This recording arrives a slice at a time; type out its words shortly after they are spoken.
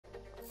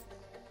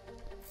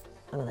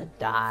I'm gonna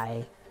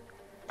die.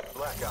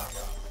 Black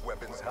Ops,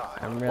 weapons high.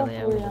 I'm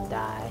gonna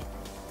die.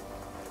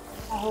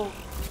 I hope.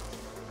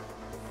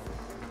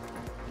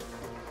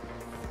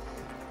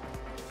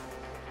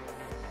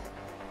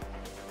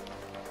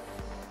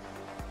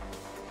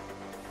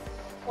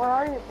 Where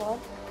are you, bud?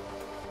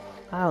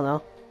 I don't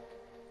know.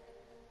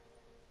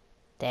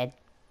 Dead.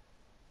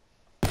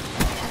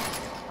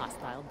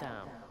 Hostile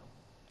down.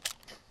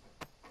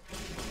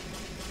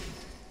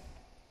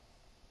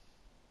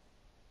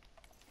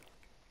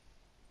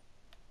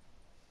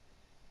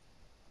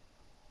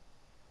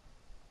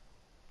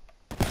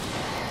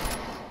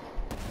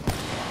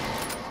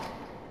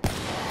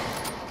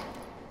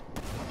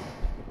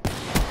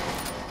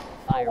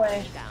 No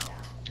way. Down.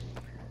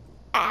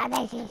 Ah,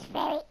 this is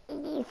very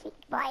easy,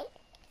 boy.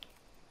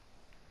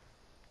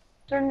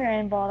 Turn your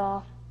aimbot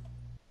off.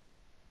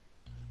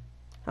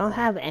 I don't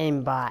have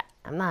aimbot.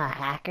 I'm not a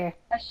hacker.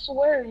 I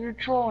swear you're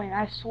trolling,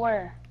 I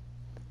swear.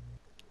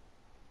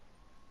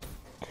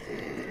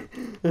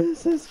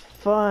 This is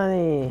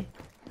funny.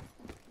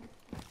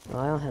 Oh,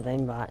 I don't have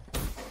aimbot.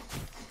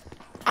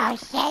 I'll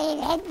shut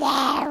it in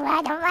there,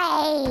 run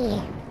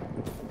away.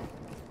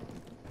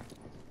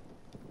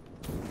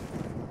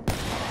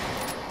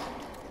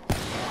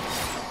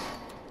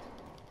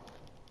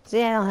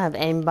 See, I don't have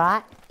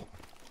aimbot.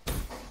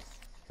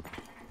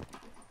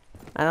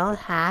 I don't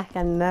hack.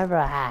 I'm never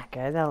a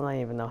hacker. I don't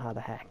even know how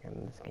to hack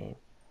in this game.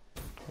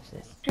 What's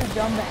this? Dude,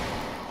 dumb back.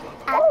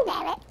 Oh,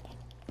 damn it.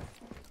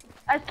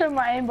 I turned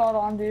my aimbot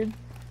on, dude.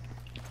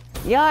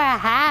 You're a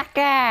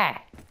hacker!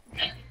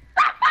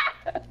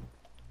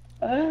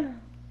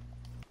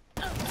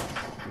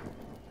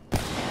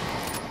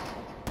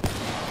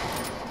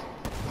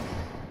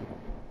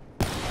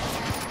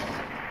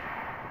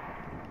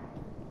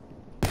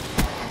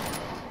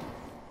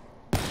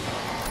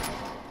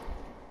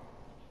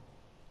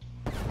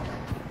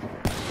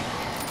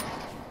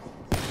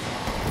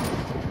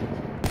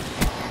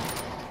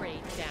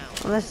 Raid down.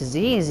 Well, this is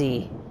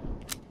easy.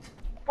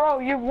 Bro,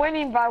 you're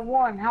winning by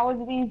 1. How is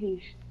it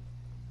easy?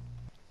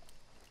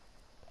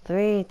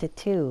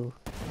 3-2.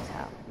 That's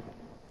how.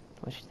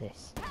 What's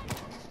this?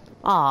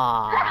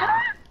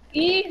 Aww.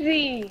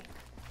 Easy!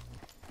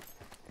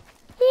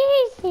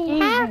 Easy.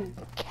 Easy.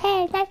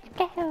 Okay, let's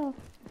go.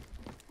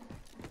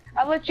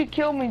 I let you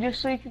kill me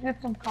just so you could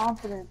get some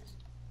confidence.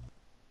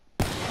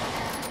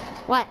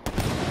 What?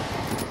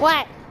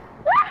 What?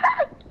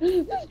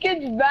 This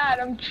kid's bad.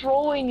 I'm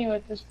trolling you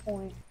at this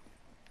point.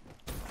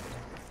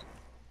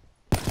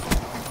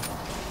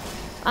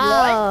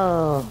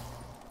 Oh.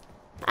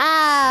 Oh.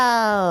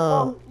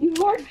 Oh, you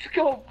hard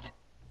scoped.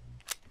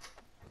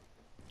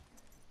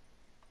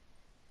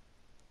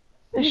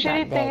 The He's not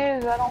shitty thing dead.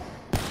 is, I don't.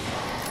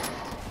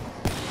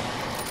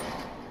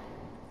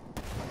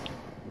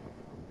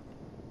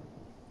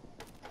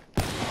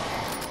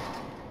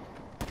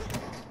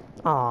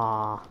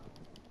 Aww.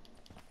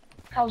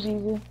 How's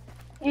easy?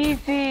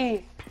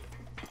 Easy.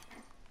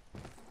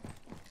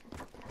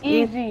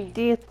 Easy.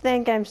 Do you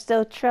think I'm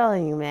still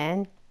trolling you,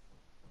 man?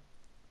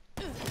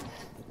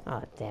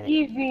 Oh, damn it.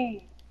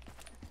 Easy.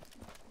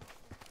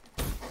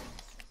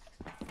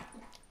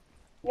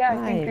 Yeah, I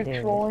Why think did you're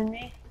it? trolling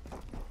me.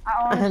 I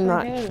honestly I'm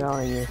not do.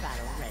 trolling you.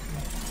 Battle ready.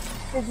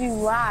 Because you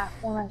laugh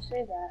when I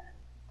say that.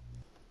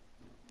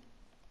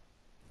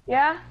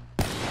 Yeah?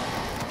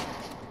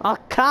 Oh,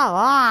 come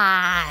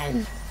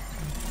on!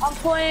 I'm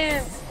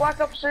playing Black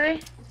Ops 3.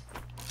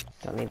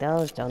 Don't need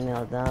those, don't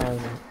need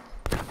those.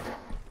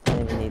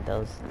 Don't even need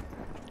those.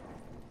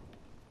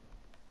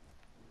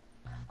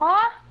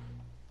 Huh?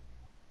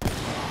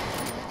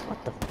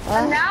 What the And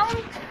fuck? now?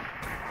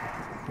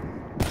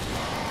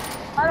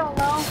 I don't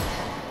know.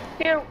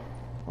 Here,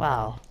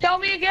 Wow. tell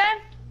me again?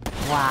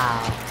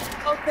 Wow.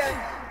 Okay.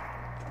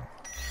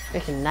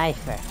 Freaking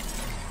knifer.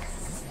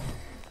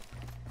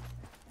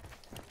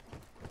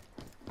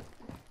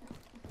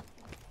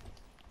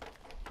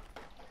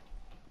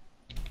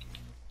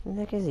 Where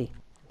the heck is he?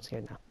 I'm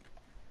scared now.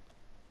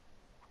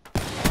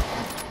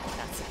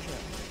 That's a kill.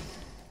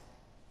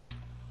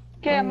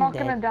 Okay, I'm not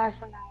dead. gonna die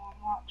for now on.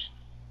 Watch.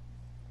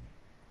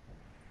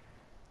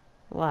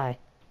 Why?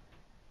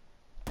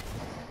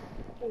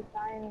 Okay,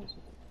 dying is.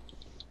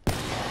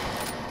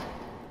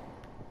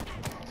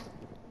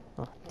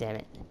 Oh, damn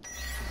it.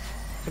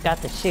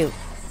 Forgot to shoot.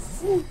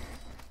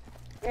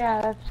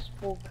 Yeah, that's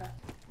bullcrap.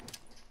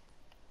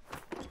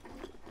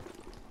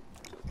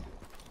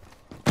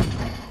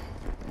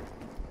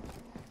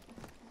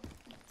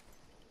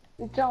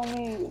 You tell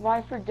me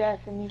life or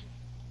death, and you.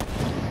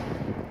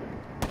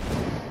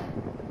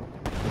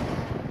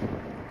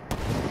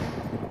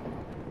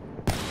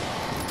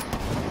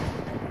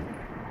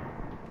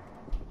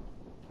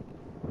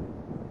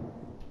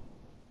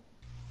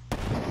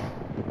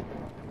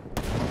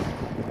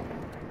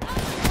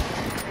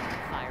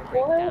 Fire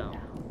rate What? down.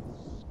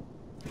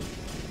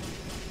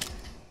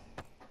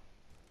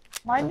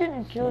 Mine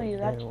didn't kill you,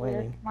 they're that's weird.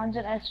 winning. Mine's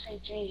an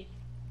SVG.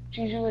 It's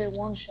usually a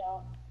one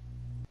shot.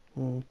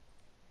 Hmm.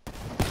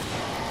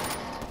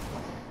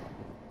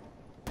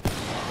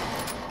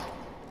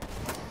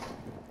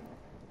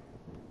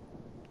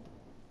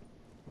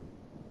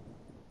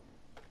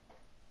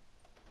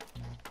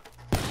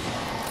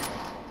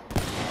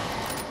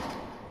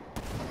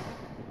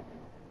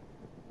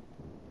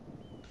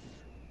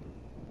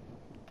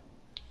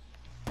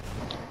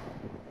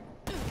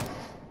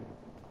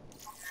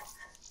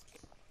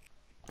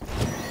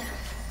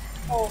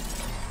 Oh,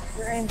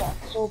 your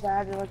aimbot's so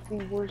bad. You're like the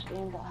worst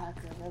aimbot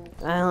hacker I've ever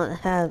seen. I don't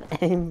have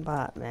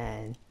aimbot,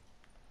 man.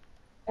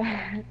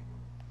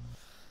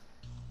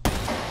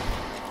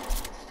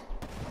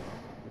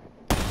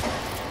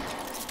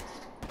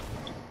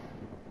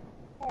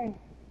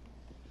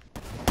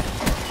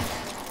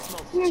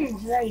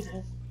 Right.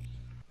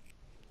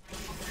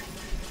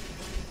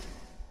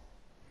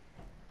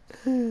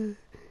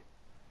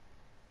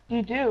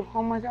 You do?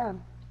 Oh my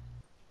god.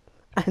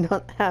 I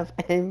don't have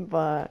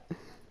aimbot.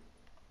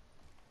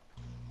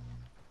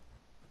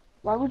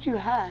 Why would you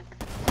hack?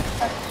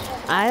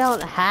 I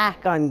don't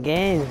hack on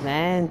games,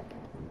 man.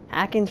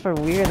 Hacking's for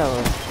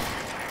weirdos.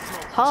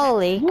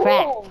 Holy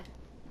crap! Whoa!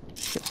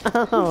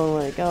 Oh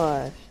my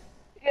gosh.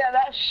 Yeah,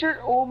 that shirt.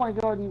 Oh my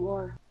god, you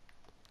are.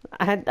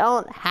 I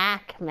don't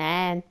hack,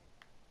 man.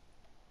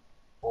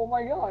 Oh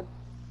my god.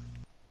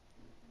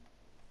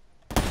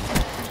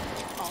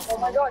 Oh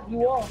my god,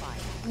 you are.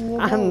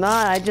 I'm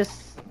not, I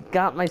just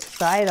got my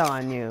sight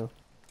on you.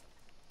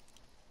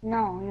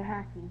 No, you're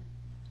hacking.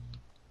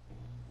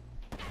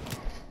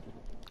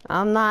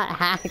 I'm not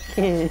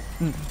hacking.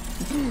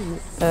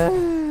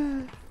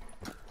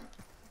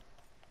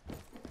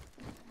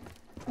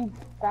 You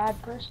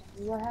bad person.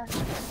 You are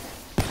hacking.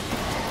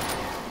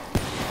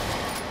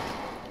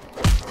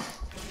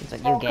 That's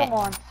what Oh, you get. come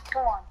on.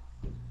 Come on.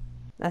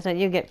 That's what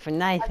you get for I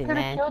knifing, could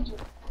have man. killed you.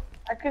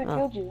 I could have Oh.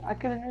 killed you. I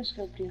could have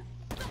no-scoped you.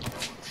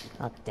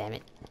 Oh, damn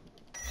it.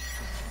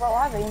 Well,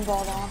 I have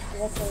aimbot on,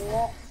 so I'll tell you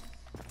that.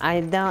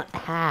 I don't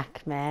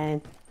hack,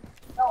 man.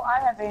 No, I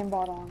have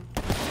aimbot on.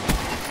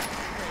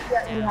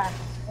 Yeah, you hack.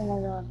 Oh my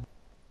god.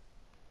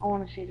 I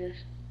want to see this.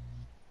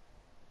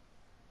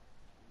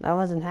 That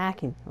wasn't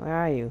hacking. Where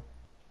are you?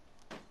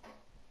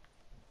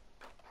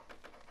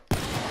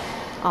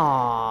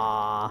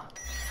 Aww.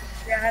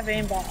 Yeah, I have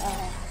aimbot.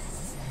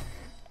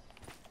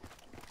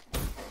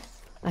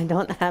 I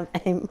don't have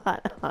aimbot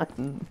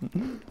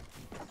on.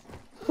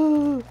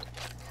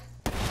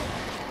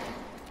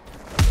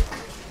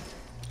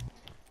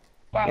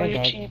 Wow, You're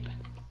you're dead. cheap.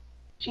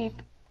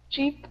 Cheap.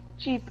 Cheap.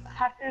 Cheap.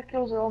 Hacker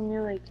kills are all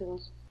melee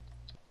kills.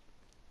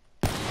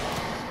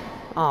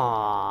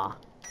 Aww.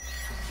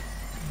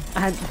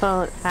 I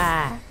don't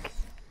hack.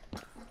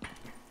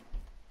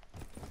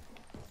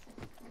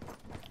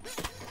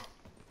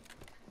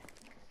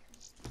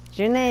 Is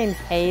your name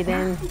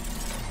Hayden?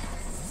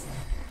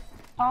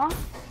 Huh?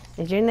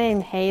 Is your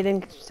name Hayden?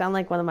 'Cause you sound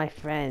like one of my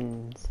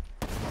friends.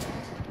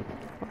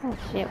 Oh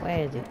shit, where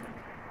is he?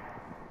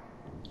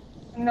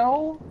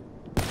 No.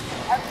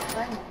 I have a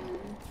friend named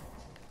Hayden.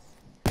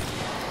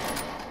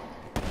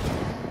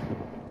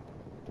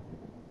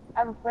 I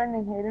have a friend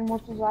named Hayden.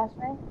 What's his last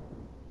name?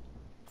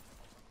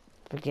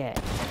 Forget.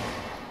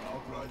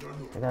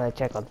 I gotta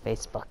check on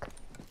Facebook.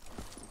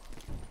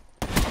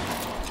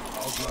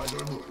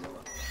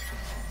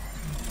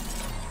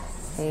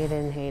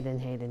 Hayden.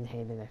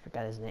 I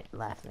forgot his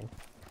last name.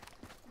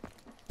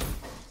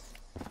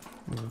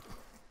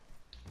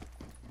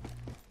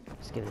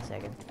 Just give it a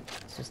second.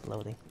 It's just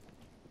loading.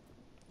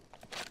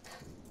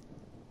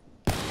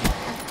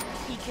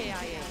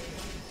 PKIA.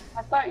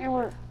 I thought you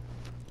were.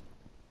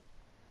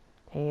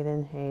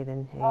 Hayden.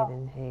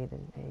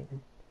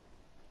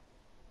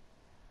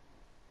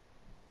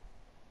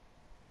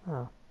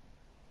 Oh.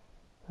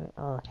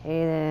 Oh,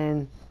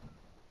 Hayden.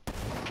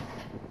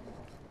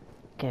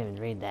 Can't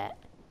even read that.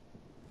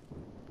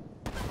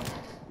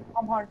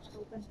 I'm hard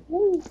scoping.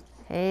 Woo.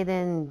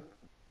 Hayden.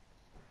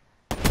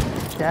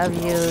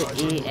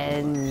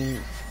 W-E-N.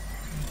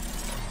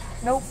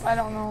 Nope, I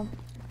don't know.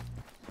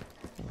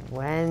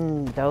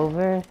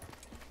 Wendover?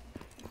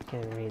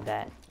 Can't even read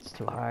that. It's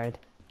too hard.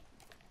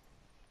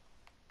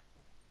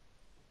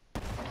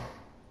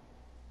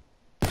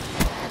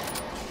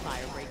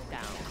 Fire rate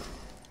down.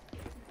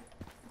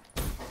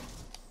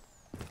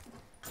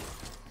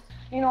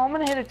 You know, I'm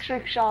gonna hit a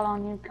trick shot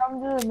on you.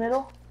 Come to the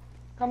middle.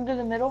 Come to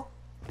the middle.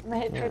 I'm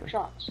gonna hit trick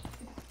shots.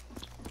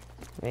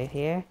 Right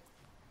here?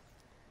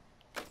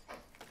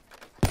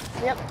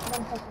 Yep.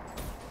 1 second.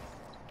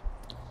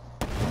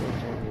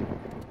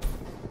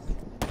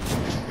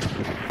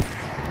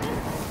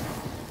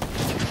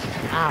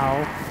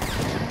 Ow.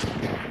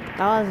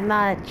 That was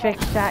not a trick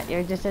shot,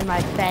 you're just in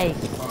my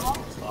face.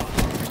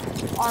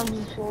 Arms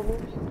and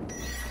shoulders.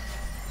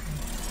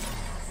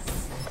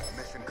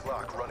 Mission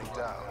clock running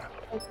down.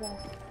 Okay.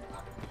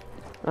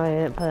 Oh, I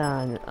didn't put it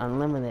on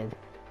unlimited.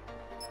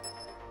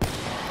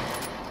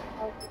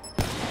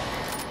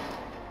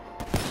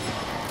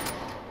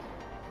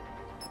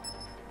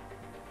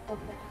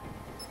 Okay.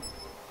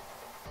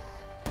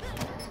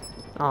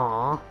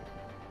 Aww.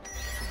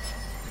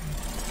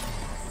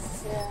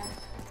 Yeah.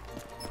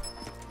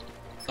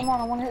 Come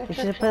on, I wanna hit a You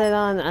should trick have put shot. it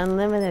on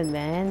unlimited,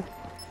 man.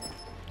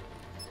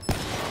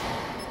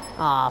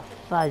 Aw,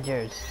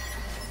 fudgers.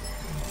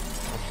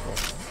 Watch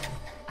this.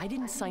 I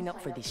didn't sign up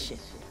for this shit.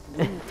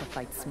 We need to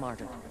fight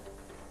smarter.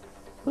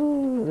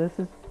 Ooh, this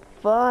is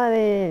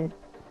funny.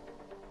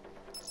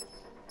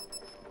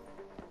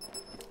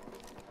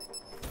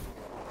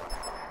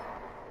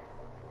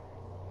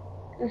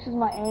 This is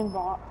my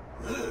aimbot.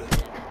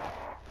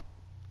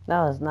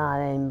 That was not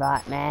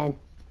aimbot, man.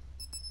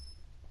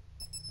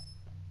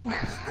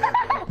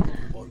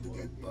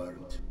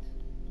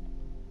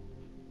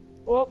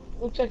 Well,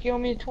 looks like you owe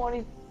me a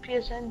 20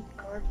 PSN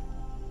card.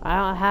 I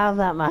don't have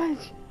that much.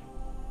 Is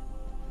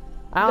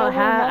that worth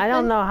I don't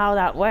nothing? know how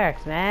that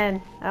works,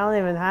 man. I don't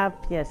even have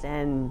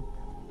PSN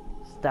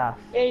stuff.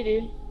 Hey,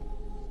 dude.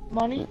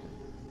 Money?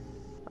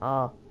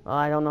 Oh,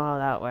 I don't know how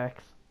that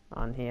works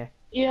on here.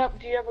 Do you have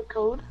a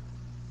code?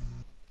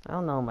 I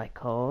don't know my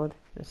code.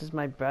 This is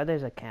my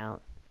brother's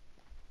account.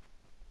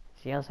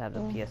 She also has a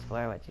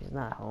PS4, but she's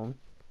not home.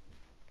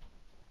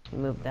 He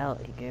moved out.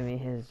 He gave me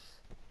his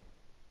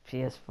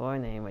PS4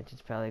 name, which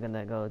is probably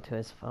gonna go to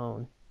his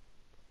phone.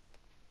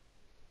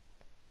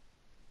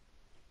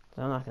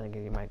 So I'm not gonna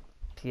give you my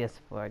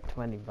PS4 at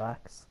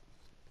 $20.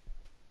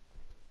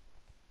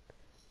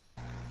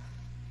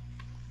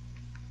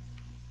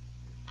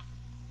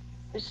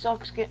 It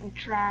sucks getting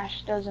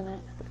trashed, doesn't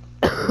it?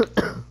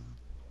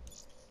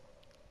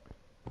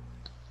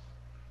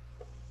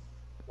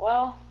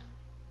 Well,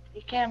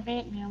 you can't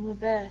beat me. I'm the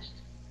best.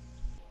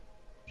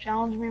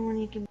 Challenge me when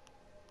you can.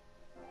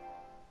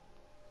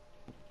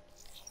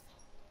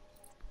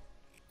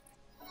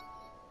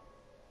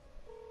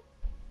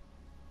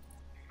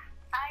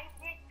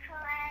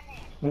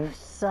 You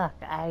suck,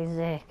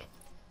 Isaac.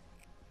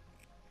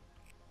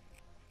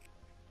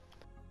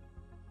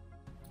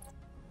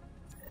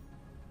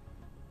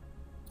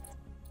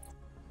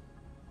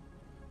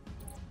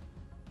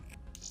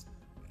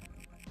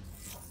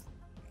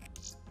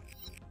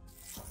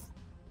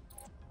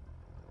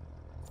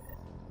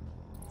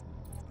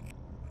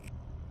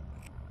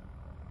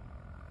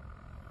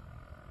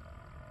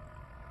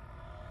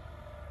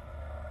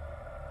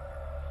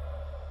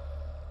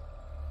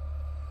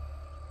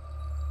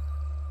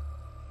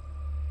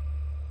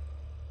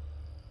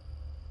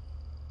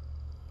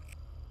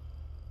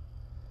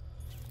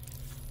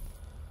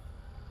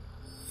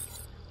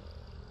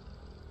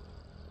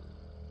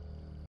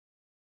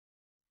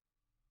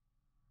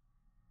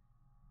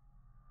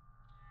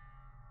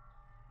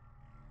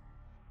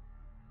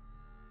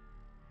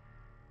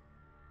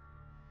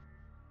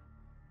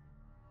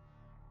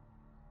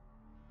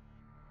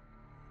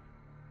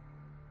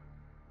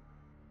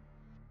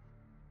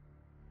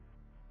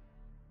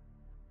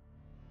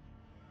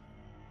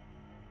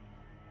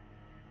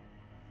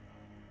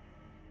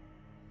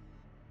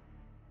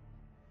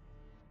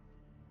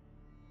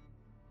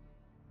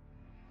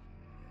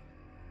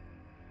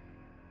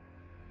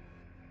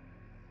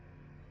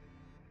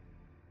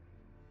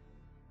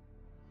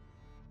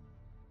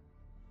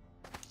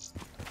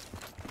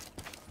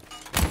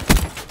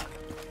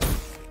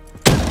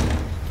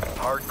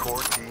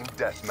 Hardcore team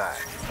deathmatch.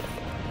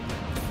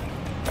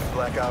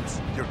 Black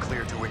Ops, you're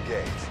clear to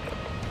engage.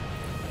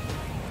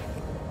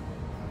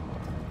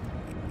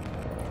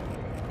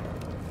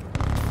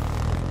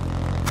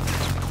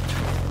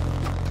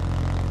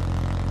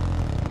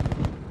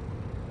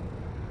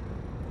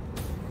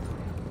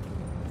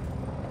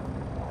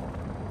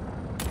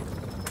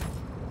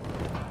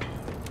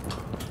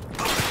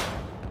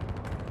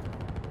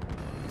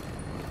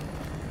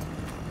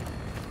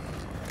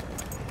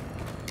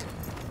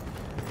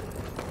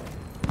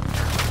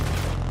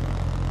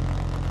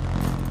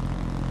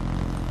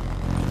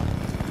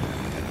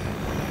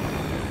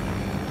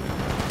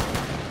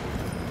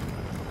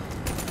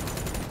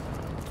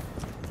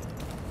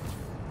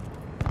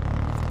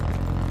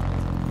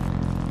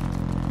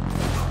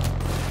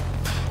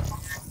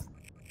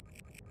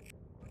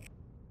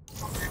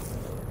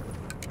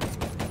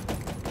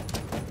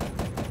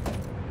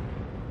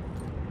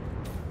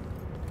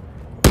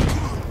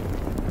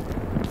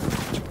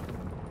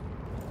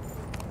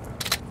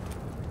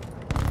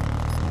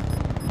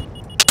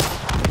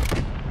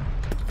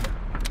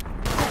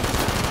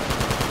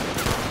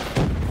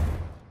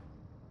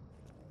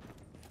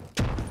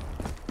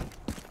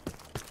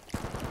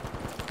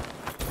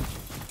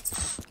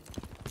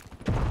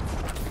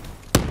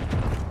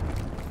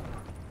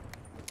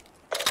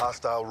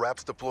 Hostile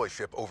RAPS deploy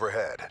ship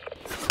overhead.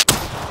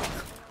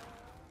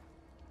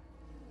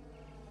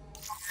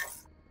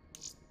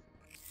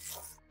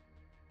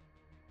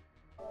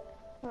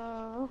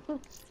 Oh.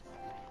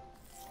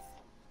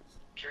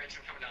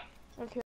 Okay.